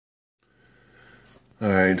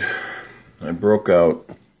Alright, I broke out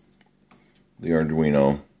the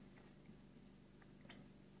Arduino.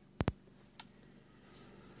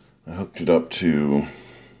 I hooked it up to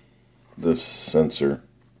this sensor,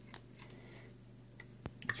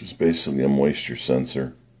 which is basically a moisture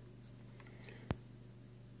sensor.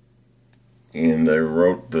 And I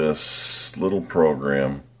wrote this little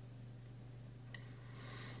program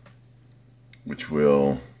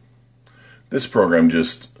this program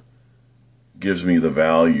just gives me the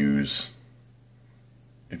values.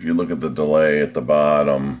 If you look at the delay at the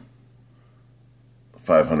bottom,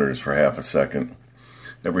 500 is for half a second.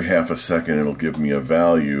 Every half a second it'll give me a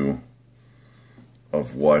value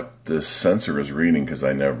of what this sensor is reading, because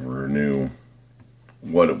I never knew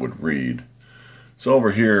what it would read. So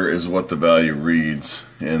over here is what the value reads,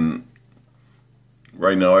 and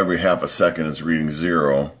right now every half a second is reading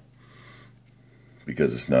 0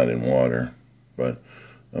 because it's not in water. But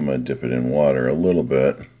I'm going to dip it in water a little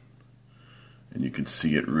bit, and you can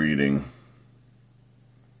see it reading.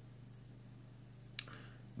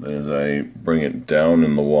 Then as I bring it down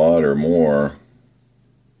in the water more,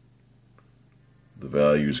 the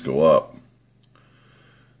values go up.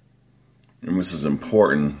 And this is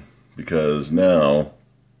important because now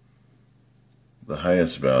the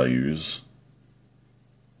highest values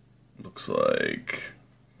looks like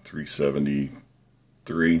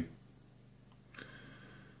 373.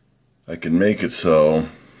 I can make it so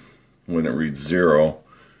when it reads 0,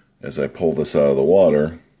 as I pull this out of the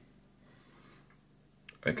water,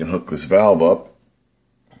 I can hook this valve up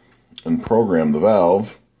and program the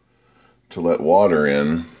valve to let water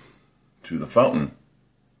in to the fountain.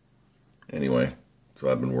 Anyway, that's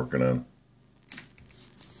what I've been working on.